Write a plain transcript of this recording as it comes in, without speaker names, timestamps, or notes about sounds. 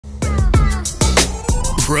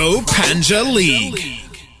Pro Panja League.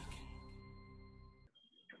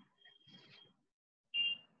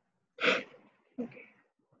 Okay.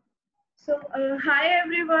 So, hi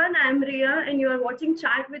everyone, I'm Ria and you are watching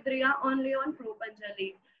Chat with Ria only on Pro Panja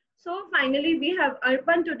League. So, finally we have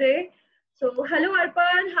Arpan today. So, hello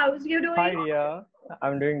Arpan, how's you doing? Hi Ria,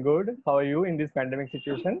 I'm doing good. How are you in this pandemic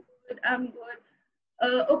situation? I'm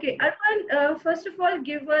good. Okay, Arpan, first of all,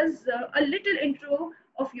 give us a little intro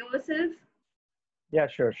of yourself. Yeah,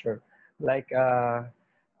 sure. Like,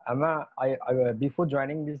 before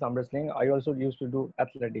joining this arm wrestling, I also used to do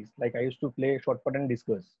athletics. Like, I used to play shot put and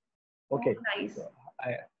discus. Okay. Oh, nice. So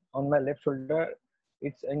on my left shoulder,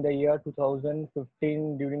 it's in the year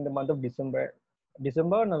 2015 during the month of December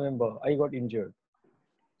or November, I got injured.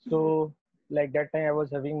 So, like that time, I was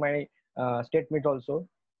having my state meet also.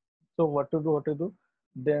 So what to do?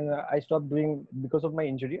 Then I stopped doing because of my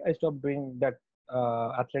injury. I stopped doing that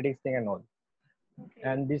athletics thing and all. Okay.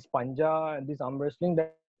 And this panja and this arm wrestling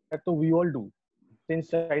that we all do since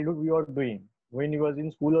childhood. We are doing when he was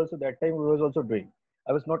in school also. That time we was also doing.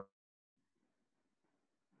 I was not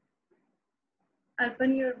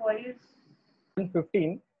Arpan, your voice.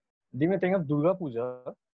 15. During the time of Durga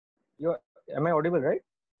Puja. Am I audible, right?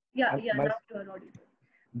 Yeah, now you are audible.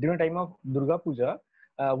 During the time of Durga Puja,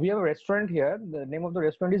 we have a restaurant here. The name of the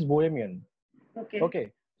restaurant is Bohemian.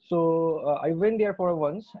 Okay. So I went there for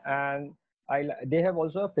once, and they have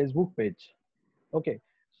also a Facebook page. Okay.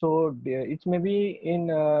 So it's maybe in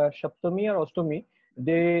Shaptami or Ostami.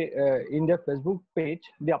 They in their Facebook page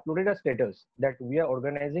they uploaded a status that we are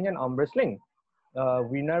organizing an arm wrestling.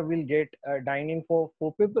 Winner will get dine-in for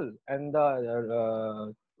 4 people, and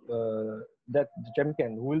that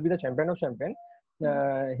champion who will be the champion of champion.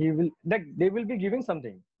 They will be giving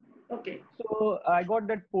something. Okay. So I got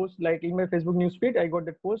that post like in my Facebook newsfeed. I got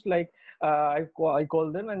that post like I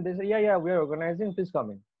called them and they say yeah we are organizing. Please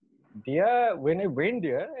come in. There when I went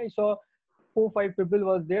there I saw 4-5 people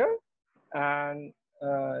was there, and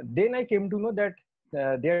then I came to know that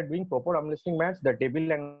they are doing proper arm wrestling match. The table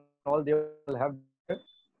and all they will have.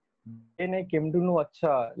 Then I came to know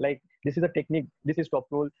acha like this is a technique. This is top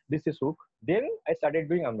roll. This is hook. Then I started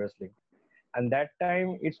doing arm wrestling. And that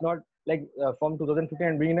time it's not like from 2015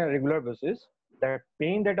 and being in a regular basis, that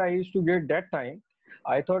pain that I used to get that time,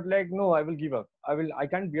 I thought like no, I will give up. I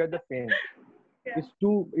can't bear the pain. Yeah.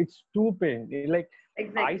 It's too pain. Like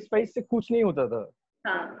Exactly. ice spice se kuch nahi hota tha.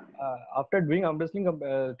 After doing arm wrestling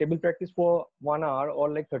table practice for 1 hour or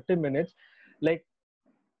like 30 minutes, like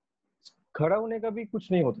खड़ा होने का भी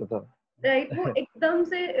कुछ नहीं होता था. Right वो एकदम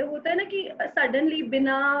से होता है ना कि सडनली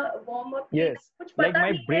बिना वार्म अप कुछ पता like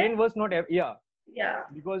my brain was not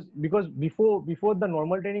because before the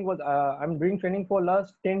normal training was I'm doing training for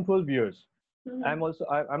last 10-12 years. I'm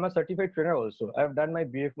a certified trainer also. I've done my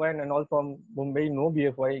BFY and all from Mumbai. No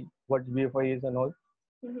BFY, what BFY is and all.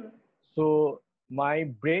 So my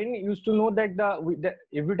brain used to know that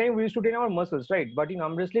every time we used to train our muscles, right? But in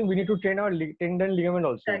arm wrestling, we need to train our tendon ligament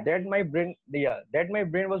also. Right. That my brain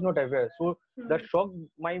was not aware. So the shock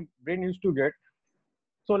my brain used to get.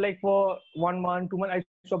 So like for 1 month, 2 months,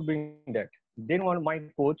 I stopped doing that. Then my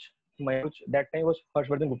coach that time was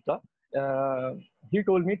Harshvardhan Gupta. He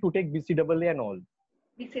told me to take BCAA and all.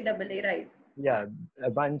 BCAA, right? Yeah,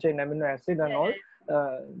 bunch and amino acid and all.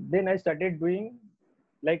 Then I started doing,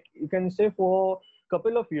 like you can say for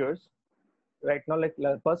couple of years. Right now, like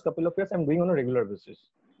first couple of years, I'm doing on a regular basis.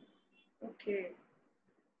 Okay.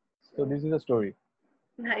 So this is the story.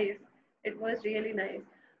 Nice. It was really nice.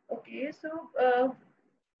 Okay, so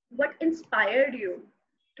what inspired you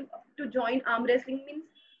to join arm wrestling? Means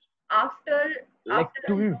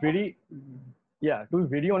to be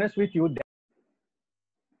very honest with you.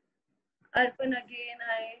 Arpan, again,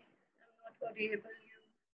 I am not audible.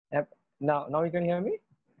 Now you can hear me.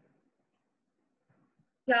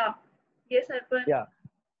 Yeah. Yes, Arpan. Yeah.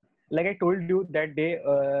 Like I told you that day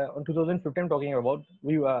on 2015, I'm talking about.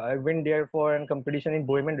 I went there for a competition in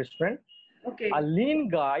Bohemian restaurant. Okay. A lean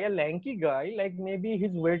guy, a lanky guy, like maybe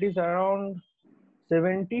his weight is around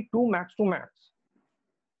 72 max to max.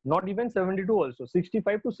 Not even 72 also,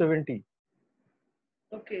 65 to 70.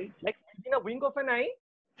 Okay. Like in a wink of an eye,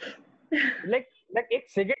 like a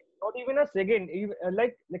second, not even a second.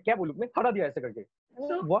 Like क्या बोलूँ मैं खड़ा दिया ऐसे करके.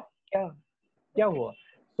 So what क्या हुआ?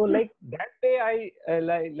 So like that day I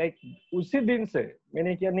like उसी दिन से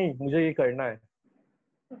मैंने किया नहीं मुझे ये करना है.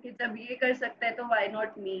 Okay, जब ये कर सकता है तो why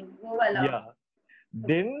not me? वो वाला. Yeah.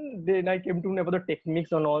 Then I came to know about the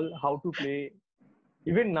techniques and all, how to play.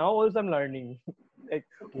 Even now also I'm learning. Like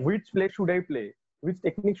which play should I play? Which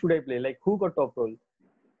technique should I play? Like hook or top roll?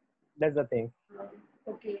 That's the thing.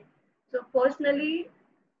 Okay. So personally,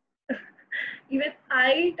 even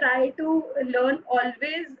I try to learn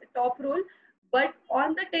always top roll, but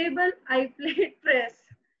on the table I played press.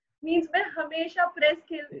 Means मैं हमेशा press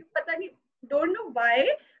खेलती हूँ, पता नहीं, don't know why,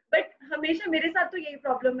 but हमेशा मेरे साथ तो यही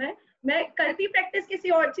problem है. मैं करती practice किसी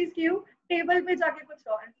और चीज की हूँ, table पे जाके कुछ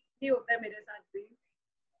और ये होता है मेरे साथ भी.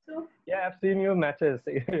 So yeah, I've seen your matches.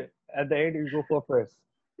 At the end, you go for press.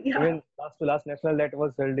 yeah. Even last to last national that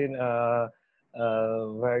was held in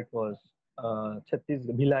where it was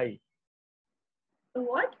Chhattisgarh, Bhilai.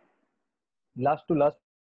 What? Last to last.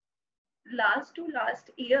 Last to last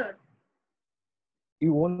year.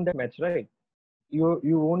 You won that match, right? You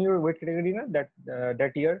won your weight category, na?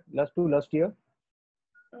 That year, last to last year.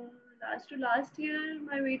 Last to last year,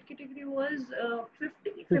 my weight category was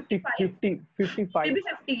 50, 50, 55. 50, 55. Maybe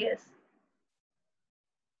 50, yes.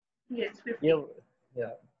 Yes, 50. Yeah,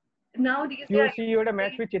 yeah. Now these COC, you had a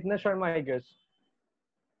match with Chetna Sharma, I guess.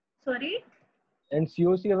 Sorry? And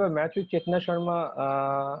COC, you have a match with Chetna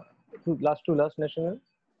Sharma last to last national?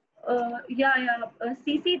 Yeah.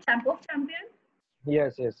 CC Champ of Champion?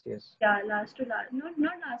 Yes. Yeah, last to last. No,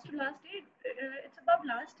 not last to last year. It's about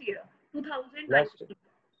last year, 2019.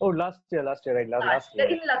 Last year, right? Last year.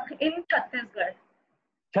 In Chhattisgarh.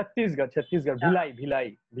 Chhattisgarh. Yeah.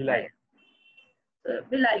 Bhilai. Right.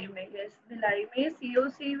 Bhilai mein, yes. Bhilai mein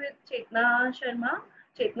COC with Chetna Sharma,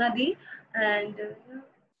 Chetna Di, and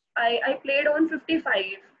I played on 55,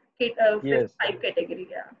 55 category.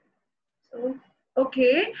 Yeah. So,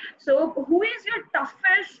 okay. So, who is your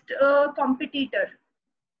toughest competitor?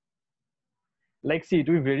 Like, see,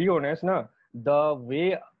 to be very honest, na, the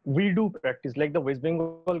way we do practice, like the West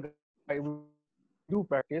Bengal guy, we do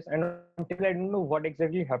practice, and until I don't know what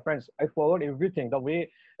exactly happens, I forward everything, the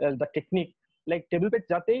way, the technique, like table पे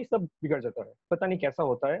जाते ही सब बिगड़ जाता है, पता नहीं कैसा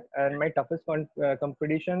होता है. And my toughest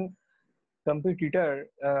competitor,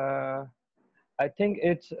 I think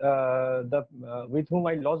it's the with whom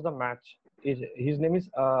I lost the match. His name is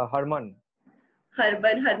Harman.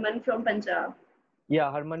 Harman from Punjab.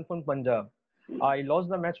 Yeah, Harman from Punjab. I lost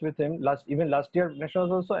the match with him last year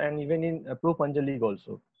nationals also, and even in Pro Panja League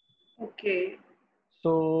also. Okay.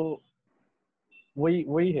 So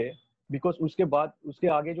वही है, because उसके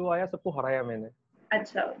आगे जो आया सबको हराया मैंने.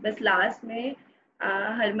 अच्छा, बस लास्ट में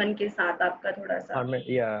हरमन के साथ आपका थोड़ा सा. Harman,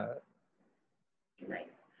 yeah.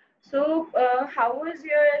 Nice. So how was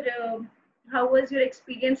your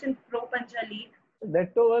experience in Pro Panja League?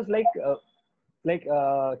 That was like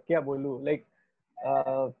क्या बोलूं, like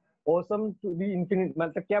awesome to the infinite.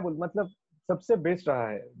 मतलब क्या बोलूं, मतलब सबसे बेस्ट रहा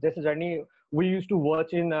है. जैसे journey we used to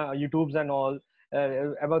watch in YouTubes and all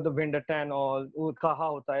about the vendetta and all, वो कहाँ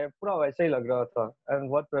होता है, पूरा वैसा ही लग रहा था. And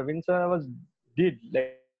what Praveen sir did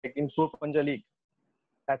like in Pro Panja League,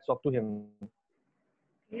 hats off to him.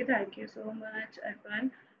 Okay, thank you so much,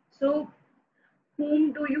 Arpan. So,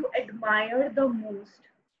 whom do you admire the most?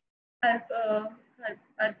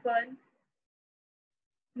 Arpan,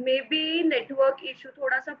 maybe network issue,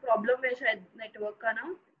 थोड़ा सा problem है शायद network का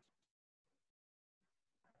ना.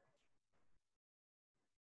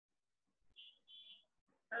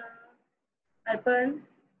 Arpan,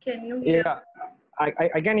 can you hear? Yeah,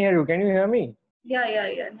 I can hear you. Can you hear me?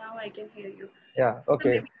 Yeah. Now I can hear you. Yeah.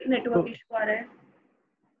 Okay. So maybe network issue आ रहा है.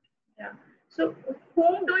 Yeah. So,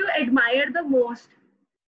 whom do you admire the most?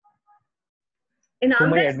 In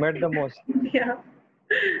whom I admire the most? Yeah.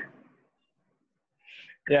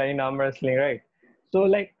 Yeah, in arm wrestling, right? So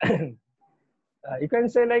like, you can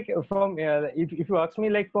say like from if you ask me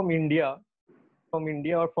like from India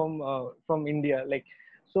or from India, like,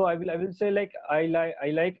 so I will say like I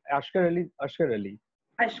like Ashkar Ali.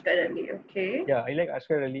 Ashkar Ali, okay. Yeah, I like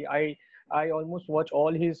Ashkar Ali. I almost watch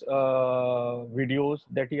all his videos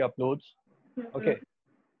that he uploads. Mm-hmm. Okay,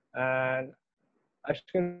 and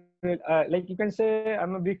Ashkar, like you can say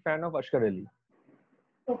I'm a big fan of Ashkar Ali.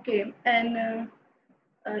 Okay, and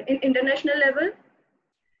in international level?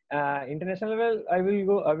 International level, I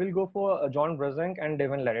will go for John Brzenk and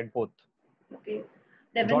Devin Larratt both. Okay,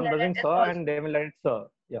 John Brzenk sir and Devin Larratt sir.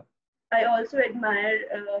 Yeah. I also admire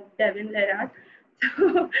Devin Larratt.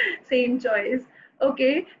 Same choice.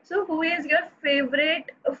 Okay, so who is your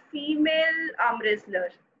favorite female arm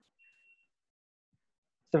wrestler?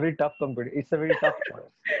 It's a very tough competition. It's a very tough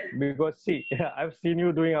choice because see, I've seen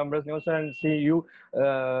you doing arm wrestling also and see you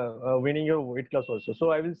winning your weight class also.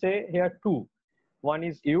 So I will say here two. One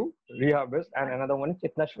is you, Ria Bisht, and another one is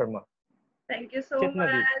Chetna Sharma. Thank you so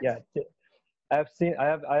much. Yeah, I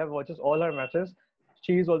have watched all her matches.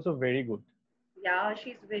 She is also very good. Yeah,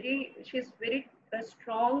 she's very a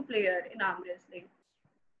strong player in arm wrestling.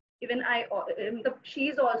 Even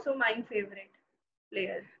she's also my favorite.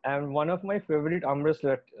 player. And one of my favorite arm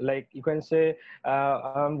wrestler, like you can say,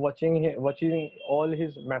 I'm watching all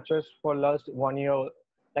his matches for last 1 year.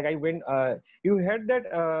 Like I went, you heard that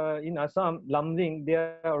in Assam, Lamding, they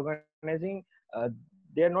are organizing.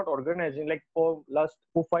 They are not organizing like for last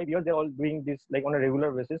 4-5 years. They're all doing this like on a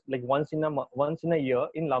regular basis, like once in a year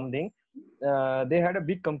in Lamding. They had a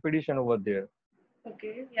big competition over there.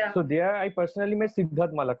 Okay, yeah. So there, I personally met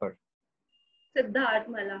Siddharth Malakar. Siddharth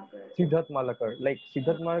Malakar. Like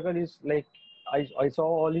Siddharth Malakar is like I saw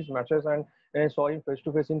all his matches and I saw him face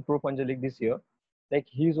to face in Pro Panja League this year. Like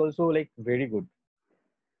he's also like very good.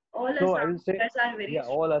 All So Assam I will say are very yeah,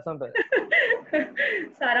 all Assam.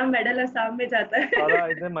 सारा medal Assam में जाता है. सारा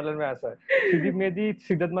इतने मलर में आता है. सुदीप मेहदी,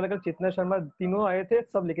 सिद्धार्थ मलकर, चेतना शर्मा तीनों आए थे,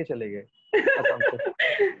 सब लेके चले गए असम से.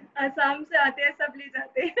 असम से आते हैं, सब ले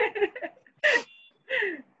जाते हैं.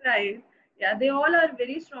 Right. Yeah, they all are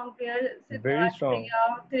very strong players. Very strong.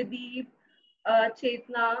 Trideep,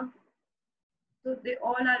 Chetna. So they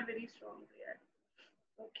all are very strong players.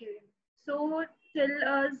 Okay. So tell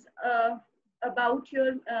us about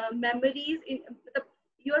your memories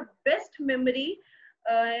your best memory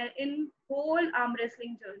in whole arm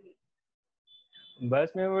wrestling journey.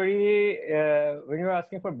 Best memory, when you're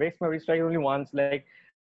asking for best memory, strike only once. Like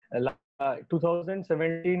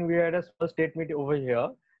 2017, we had a small state meet over here.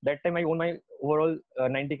 That time I won my overall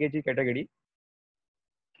 90 kg category.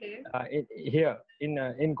 Okay. Here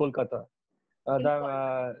in Kolkata.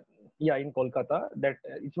 In Kolkata. That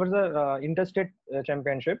it was a interstate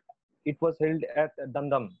championship. It was held at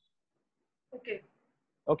Dandam. Okay.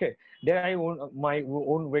 Okay. There I won my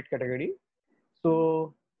own weight category.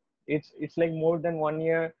 So it's like more than 1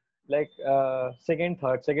 year. Like second,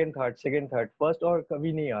 third. First और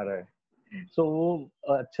कभी नहीं आ रहा है. So वो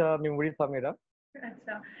अच्छा memory था मेरा.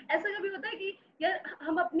 अच्छा, ऐसा कभी होता है कि यार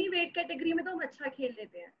हम अपनी वेट कैटेगरी में तो हम अच्छा खेल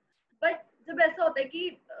लेते हैं, बट जब ऐसा होता है कि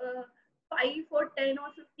 5 और 10 और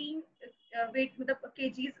 15 वेट मतलब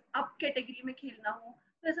केजीज अप कैटेगरी में खेलना हो,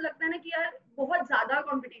 तो ऐसा लगता है ना कि यार बहुत ज्यादा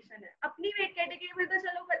कंपटीशन है. अपनी वेट कैटेगरी में तो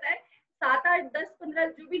चलो पता है 7, 8, 10, 15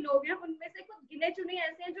 जो भी लोग हैं उनमें से कुछ गिने चुने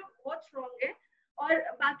ऐसे हैं जो बहुत स्ट्रॉन्ग है और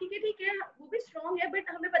बाकी के ठीक है वो भी स्ट्रॉन्ग है, बट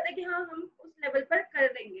हमें पता है कि हाँ हम उस लेवल पर कर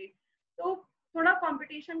लेंगे, तो थोड़ा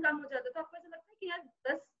कंपटीशन कम हो जाता है. तो आपको ऐसा लगता है कि यार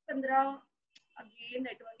 10-15 अगेन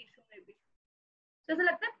नेटवर्क इशू में भी तो ऐसा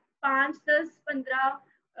लगता है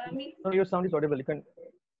 5-10-15 mean. Your sound is audible. You can.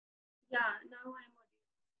 Yeah, now I'm audible.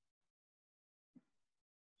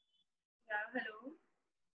 Yeah, hello.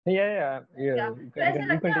 Yeah. तो ऐसा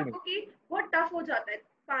लगता है आपको कि बहुत टफ हो जाता है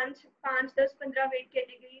 5-10-15 वेट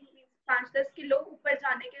कैटेगरी मीन 5-10 किलो ऊपर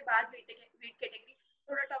जाने के बाद वेट कैटेगरी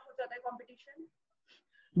थोड़ा टफ हो जाता है competition.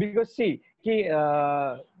 Because see,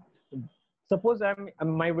 suppose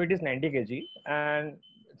my weight is 90 kg and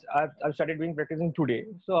I've started doing practicing today.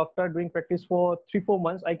 So after doing practice for 3-4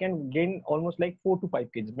 months, I can gain almost like 4 to 5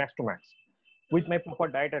 kg max to max with my proper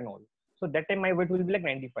diet and all. So that time my weight will be like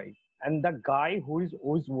 95. And the guy whose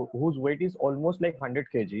weight is almost like 100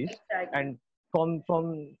 kgs, exactly. And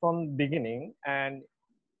from beginning and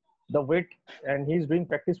the weight, and he's doing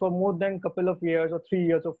practice for more than couple of years or 3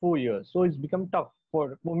 years or 4 years. So it's become tough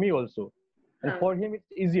for me also. And for him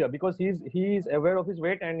it's easier because he is aware of his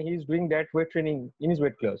weight and he's doing that weight training in his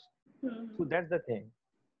weight class. So that's the thing.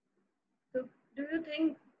 So do you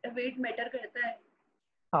think weight matter करता है?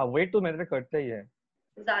 हाँ, weight तो matter करता ही है.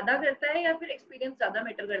 ज़्यादा करता है या फिर experience ज़्यादा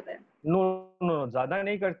matter करता है? No, ज़्यादा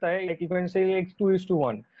नहीं करता है. Like you can say like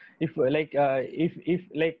 2:1. If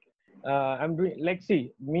like I'm doing like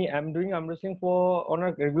I'm doing arm wrestling on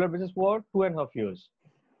a regular basis for 2.5 years.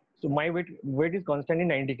 So my weight is constantly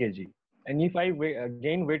 90 kg. And if I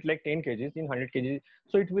gain weight like 10 kgs in 100 kg,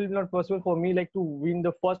 so it will not possible for me like to win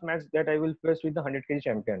the first match that I will face with the 100 kg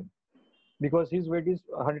champion, because his weight is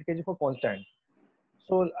 100 kg for constant.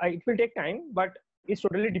 So it will take time, but it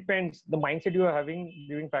totally depends the mindset you are having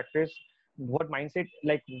during practice. What mindset,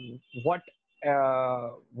 like what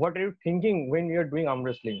are you thinking when you're doing arm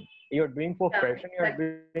wrestling? You're doing for passion. You're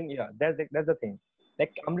doing that's the thing.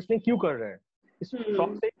 Like arm wrestling क्यों कर रहा है?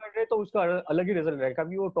 शौक से कर रहे तो उसका अलग ही रिजल्ट रहेगा,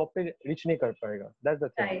 कभी वो टॉप पे रीच नहीं कर पाएगा. That's the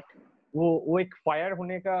thing. वो एक फायर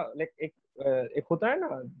होने का लाइक एक होता है ना,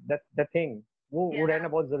 दैट थिंग, वो रहना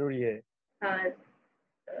बहुत जरूरी है.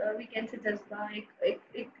 वी कैन से जज्बा एक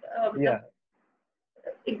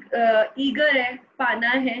ईगर है, पाना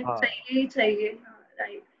है, चाहिए.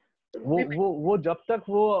 राइट. वो जब तक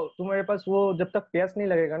वो तुम्हारे पास वो जब तक प्यास नहीं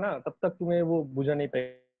लगेगा ना, तब तक तुम्हें वो बुझा नहीं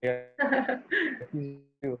पाएगा.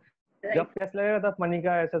 जब प्यास लगेगा तब पानी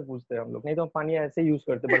का ऐसा पूछते हैं हम लोग, नहीं तो हम पानी ऐसे यूज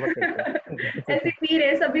करते बर्बाद करते. ऐसे पी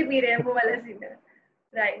रहे, सभी पी रहे हैं, वो वाला सीन है.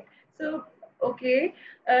 Right. So okay,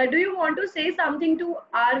 do you want to से something to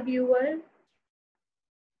our viewer?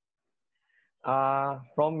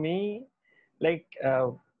 From me, like I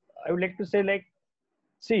would like to say, like,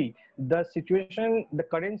 see, the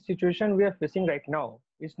current situation we are facing right now,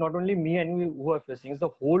 it's not only me and you who are facing, it's the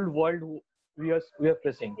whole world who we are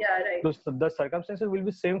facing. Yeah, right. The circumstances will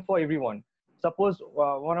be same for everyone. Suppose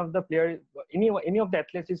one of the players, any of the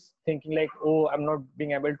athletes is thinking like, oh, I'm not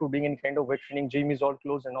being able to do any kind of weight training, gym is all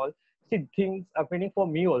closed and all. See, things are happening for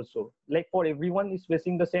me also. Like for everyone is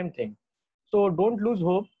facing the same thing. So don't lose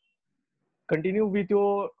hope. Continue with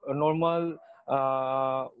your normal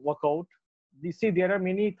workout. See, there are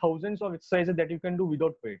many thousands of exercises that you can do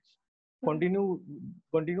without weights. Continue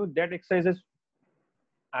that exercises,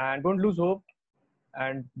 and don't lose hope,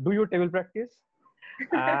 and do your table practice,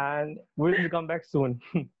 and we'll come back soon.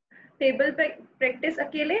 Table practice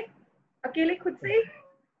अकेले अकेले खुद से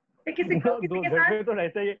ही किसी को किसी के घर साथ पे तो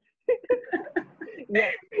रहता ही है।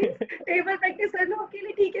 टेबल प्रैक्टिस कर लो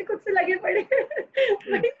अकेले, ठीक है, खुद से लगे पड़े।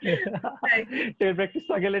 टेबल प्रैक्टिस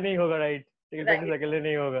तो अकेले नहीं होगा, राइट? टेबल प्रैक्टिस अकेले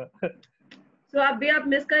नहीं होगा। तो आप भी आप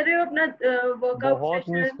मिस कर रहे हो अपना वर्कआउट? बहुत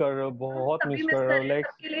मिस कर रहे हो, बहुत मिस कर रहे हो। लाइक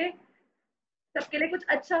सबके लिए कुछ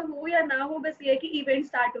अच्छा हो या ना हो, बस ये कि इवेंट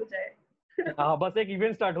स्टार्ट हो जाए। हाँ, बस एक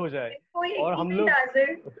इवेंट स्टार्ट हो जाए और हम लोग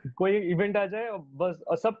कोई इवेंट आ जाए बस,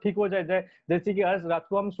 और सब ठीक हो जाए। जैसे कि आज रात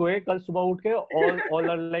को हम सोए, कल सुबह उठ के ऑल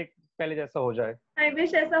आर लाइक पहले जैसा हो जाए। I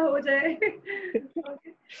wish ऐसा हो जाए।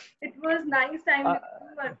 It was nice time with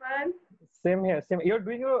you, Arpan. Same here, same. You're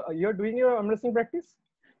doing your arm wrestling practice?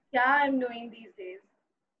 Yeah, I'm doing these days.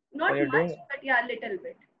 Not much, but yeah, little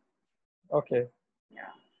bit. Okay. Yeah.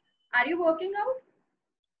 Are you working out?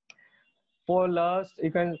 For last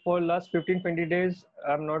 15-20 days,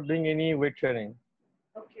 I'm not doing any weight training.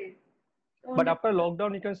 Okay. But after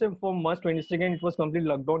lockdown, you can say from March 22nd, it was complete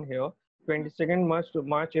lockdown here. 22nd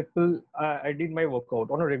March, April, I did my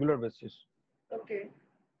workout on a regular basis. Okay.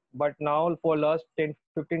 But now for last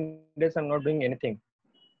 10-15 days, I'm not doing anything.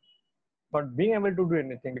 Not being able to do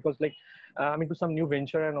anything because like I'm into some new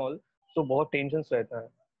venture and all, so बहुत tensions रहता है.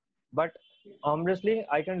 But arm wrestling,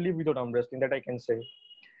 I can live without arm wrestling. That I can say.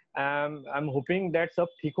 I'm hoping that सब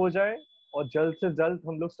ठीक हो जाए और जल्द से जल्द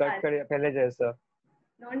हम लोग start करें पहले जैसा.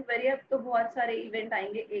 Don't worry, अब तो बहुत सारे इवेंट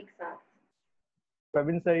आएंगे एक साथ.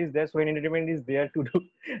 Praveen sir is there, so entertainment is there to do.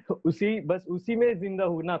 उसी में जिंदा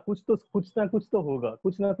हूँ ना, कुछ ना कुछ तो होगा,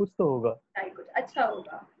 कुछ ना कुछ तो होगा. कुछ अच्छा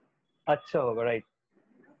होगा. अच्छा होगा, right?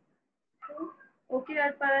 Okay,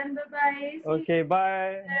 Arpan, bye-bye. Okay,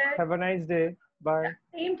 bye. Have a nice day. Bye.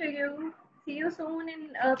 Same to you. See you soon in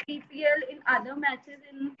PPL, in other matches,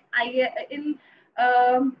 in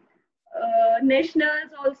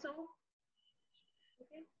nationals also.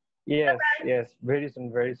 Okay. Yes, bye-bye. yes. Very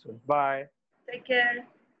soon. Bye. Take care.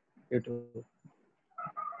 You too.